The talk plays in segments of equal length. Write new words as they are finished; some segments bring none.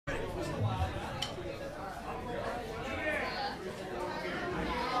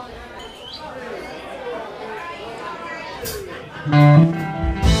Well,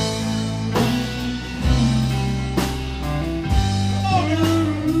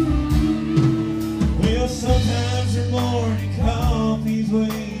 sometimes her morning coffee's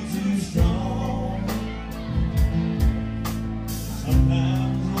way too strong.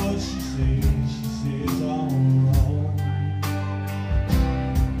 Sometimes what she says all wrong.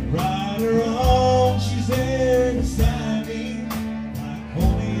 Right or wrong, she's there beside me, like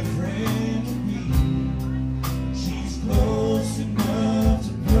only a friend to be. She's close enough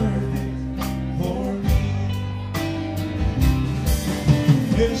to perfect for me.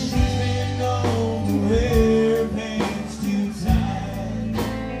 Well, she's been known to wear pants too tight.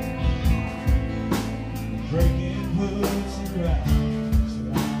 Breaking puts her out.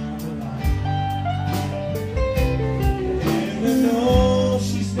 And I know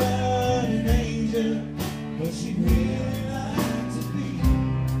she's got an angel, but she'd really like to be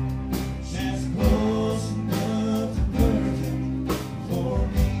as close enough to perfect for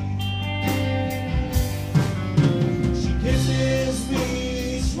me. She kisses me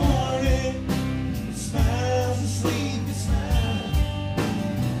each morning, smiles a sleepy smile.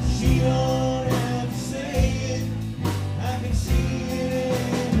 She don't have to say it, I can see it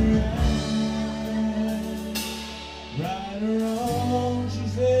in her eyes. Right or wrong,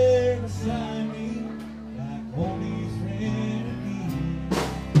 she's there beside me, like only a friend to me.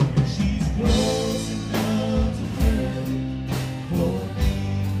 And she's close enough to perfect for me.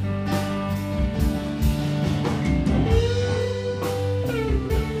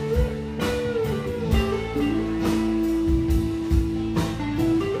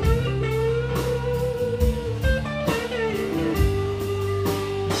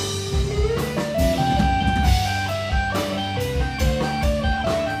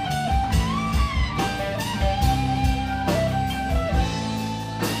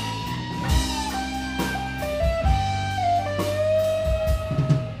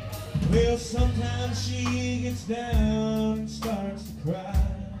 Well, sometimes she gets down and starts to cry.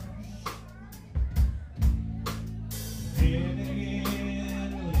 Then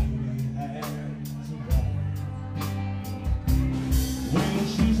again, a lady has arrived. Well,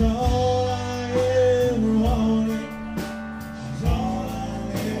 she's all I ever wanted. She's all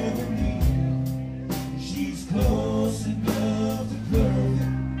I'll ever need. She's close enough to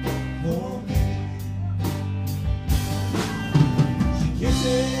perfect for me. She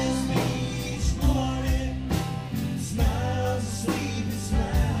kisses me each morning, smiles a sleepy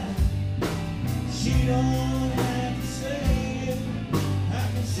smile. She don't have to say it, I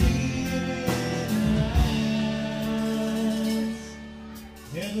can see it in her eyes.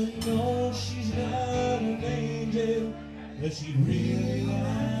 Heaven knows she's not an angel, but she'd really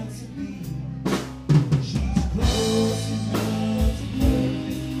like to be. She's close enough to perfect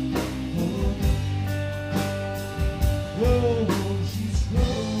for me. Whoa, she's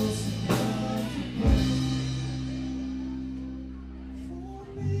close enough to perfect for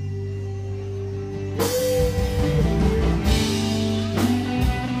me.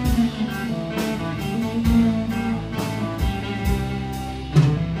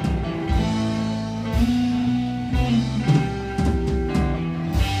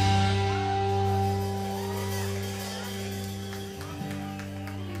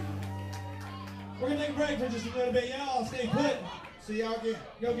 We're gonna take a break for just a little bit. Y'all stay put. See y'all again.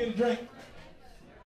 Go get a drink.